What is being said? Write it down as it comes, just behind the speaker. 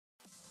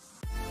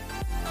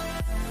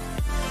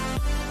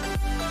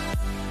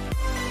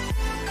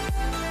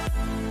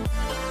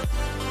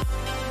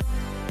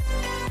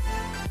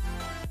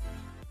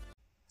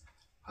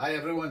Hi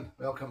everyone,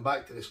 welcome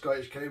back to the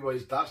Scottish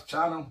Cowboys Darts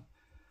channel.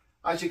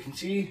 As you can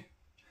see,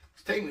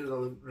 it's time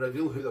to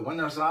reveal who the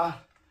winners are.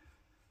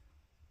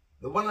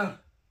 The winner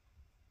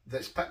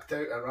that's picked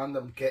out at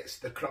random gets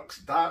the Crux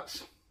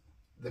darts.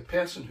 The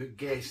person who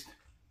guessed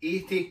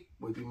 80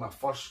 would be my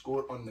first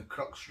score on the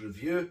Crux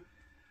review.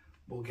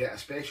 Will get a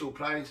special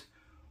prize.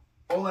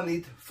 All I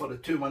need for the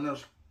two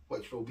winners,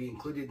 which will be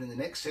included in the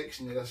next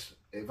section of this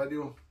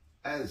video,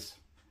 is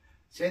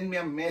send me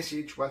a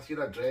message with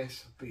your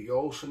address, but you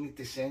also need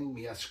to send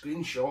me a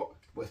screenshot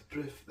with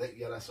proof that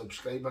you're a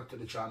subscriber to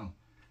the channel.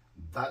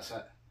 That's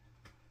it.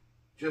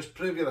 Just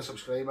prove you're a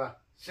subscriber,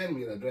 send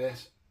me your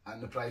address,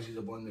 and the prizes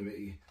are on the way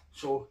to you.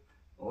 So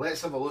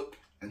let's have a look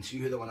and see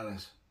who the winner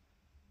is.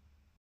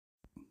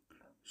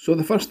 So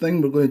the first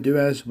thing we're going to do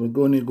is we're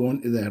going to go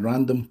into the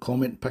random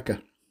comment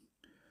picker.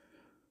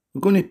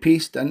 We're going to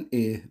paste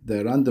into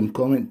the random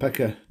comment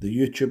picker the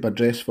YouTube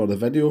address for the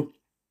video.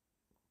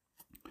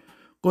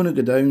 Going to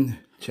go down,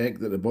 check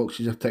that the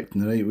boxes are ticked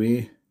in the right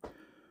way.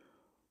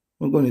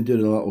 We're going to do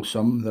the little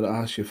sum that it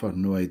asks you for.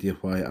 No idea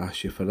why it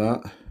asks you for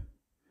that.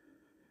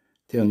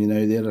 Telling you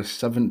now there are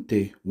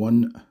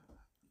 71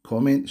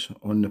 comments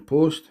on the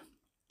post.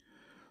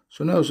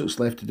 So now what's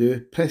left to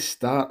do, press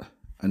start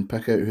and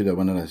pick out who the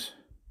winner is.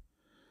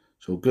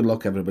 So good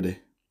luck everybody.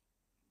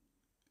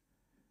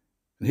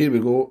 And here we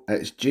go,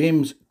 it's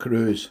James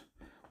Cruz.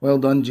 Well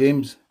done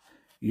James,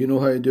 you know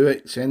how to do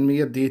it. Send me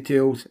your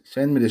details,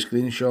 send me the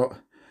screenshot,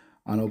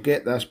 and I'll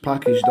get this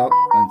packaged up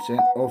and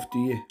sent off to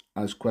you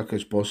as quick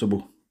as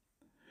possible.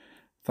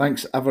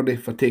 Thanks everybody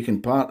for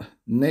taking part.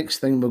 Next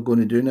thing we're going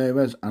to do now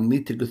is I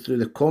need to go through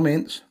the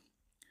comments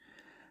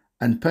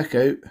and pick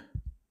out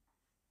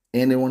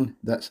anyone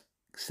that's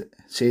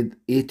said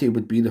 80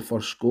 would be the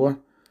first score.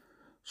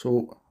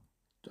 So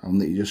I'll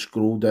need to just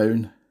scroll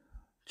down,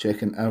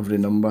 checking every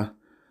number,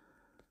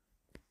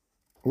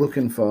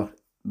 looking for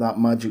that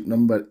magic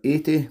number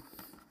 80.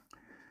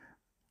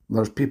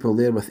 There's people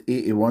there with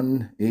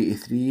 81,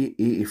 83,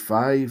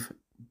 85.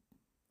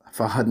 If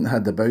I hadn't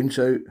had the bounce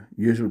out,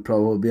 you would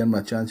probably be in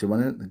my chance of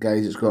winning it. The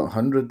guys that's got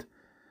 100.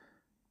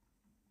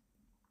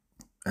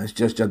 It's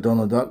just your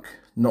Donald Duck.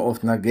 Not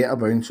often I get a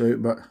bounce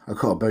out, but I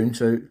got a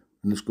bounce out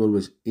and the score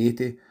was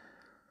 80.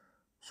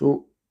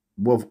 So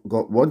we've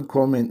got one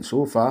comment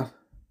so far,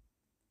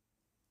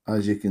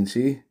 as you can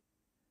see.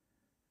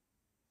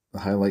 I'll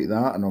highlight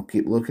that and I'll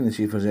keep looking to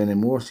see if there's any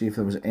more, see if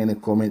there was any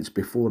comments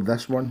before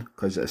this one,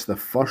 because it's the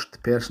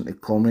first person to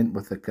comment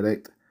with the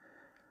correct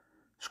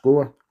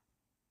score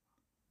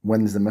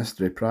wins the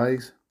mystery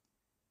prize.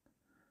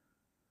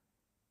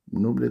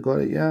 Nobody got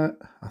it yet.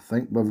 I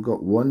think we've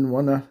got one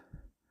winner.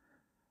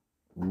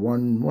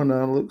 One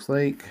winner looks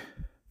like.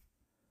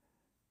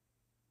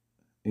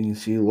 You can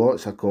see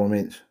lots of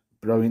comments.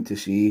 Brilliant to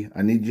see.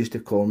 I need you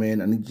to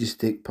comment. I need you to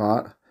take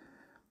part.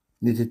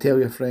 You need to tell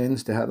your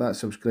friends to hit that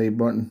subscribe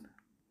button.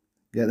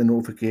 Get the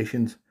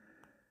notifications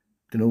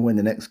to know when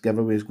the next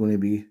giveaway is going to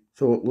be.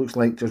 So it looks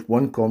like just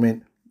one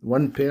comment.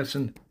 One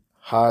person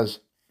has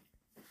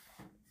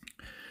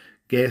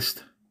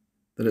guessed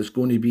that it's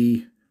going to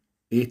be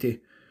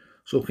 80.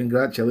 So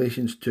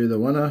congratulations to the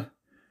winner.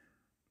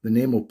 The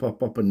name will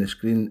pop up on the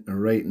screen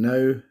right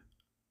now.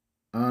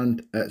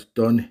 And it's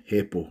Don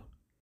Heppo.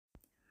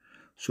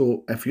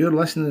 So if you're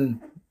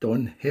listening,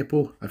 Don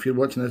Heppo, if you're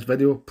watching this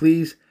video,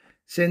 please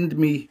send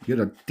me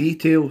your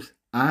details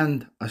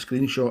and a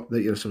screenshot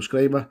that you're a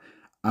subscriber,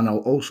 and I'll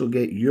also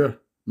get your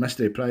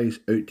mystery prize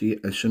out to you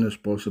as soon as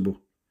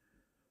possible.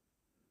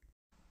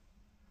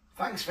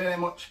 Thanks very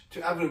much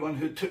to everyone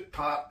who took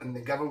part in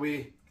the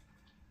giveaway.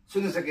 As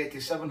soon as I get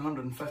to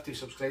 750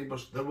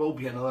 subscribers, there will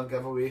be another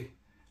giveaway.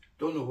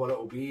 Don't know what it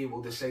will be,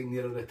 we'll decide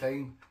nearer the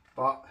time,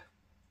 but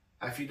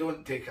if you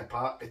don't take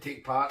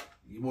part,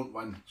 you won't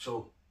win.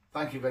 So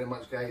thank you very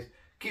much guys.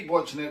 Keep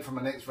watching out for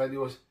my next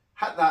videos.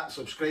 Hit that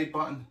subscribe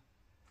button,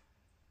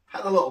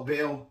 hit the little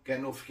bell,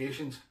 get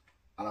notifications,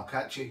 and I'll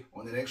catch you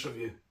on the next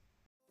review.